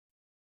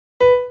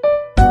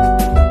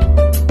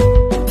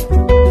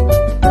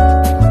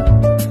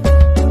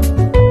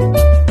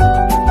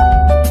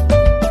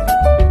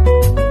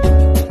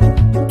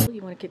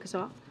kick us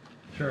off?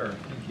 Sure,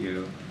 thank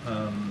you.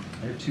 I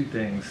have two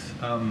things.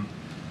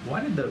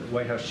 Why did the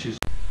White House choose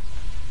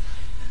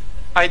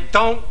I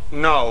don't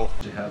know.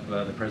 to have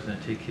the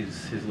president take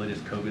his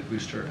latest COVID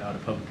booster out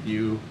of public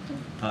view?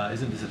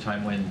 Isn't this a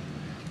time when,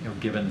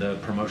 given the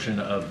promotion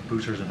of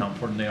boosters and how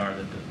important they are,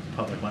 that the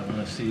public might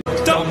want to see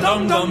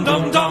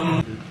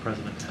the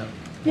president have?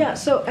 Yeah,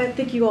 so I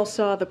think you all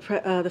saw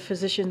the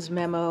physician's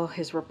memo,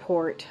 his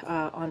report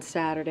on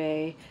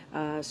Saturday.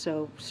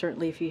 So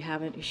certainly, if you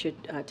haven't, you should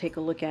take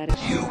a look at it.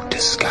 You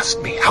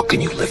disgust me. How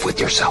can you live with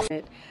yourself?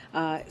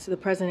 So the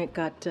president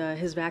got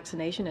his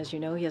vaccination. As you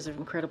know, he has an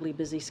incredibly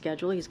busy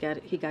schedule. He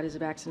got his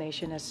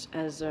vaccination as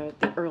the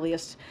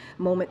earliest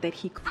moment that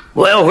he could.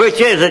 Well,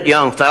 which is it,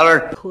 young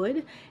feller?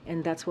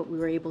 And that's what we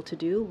were able to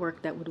do.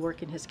 That would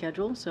work in his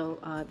schedule. So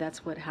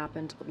that's what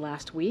happened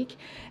last week.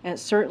 And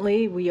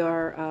certainly, we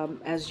are,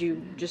 as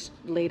you just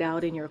laid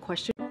out in your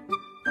question.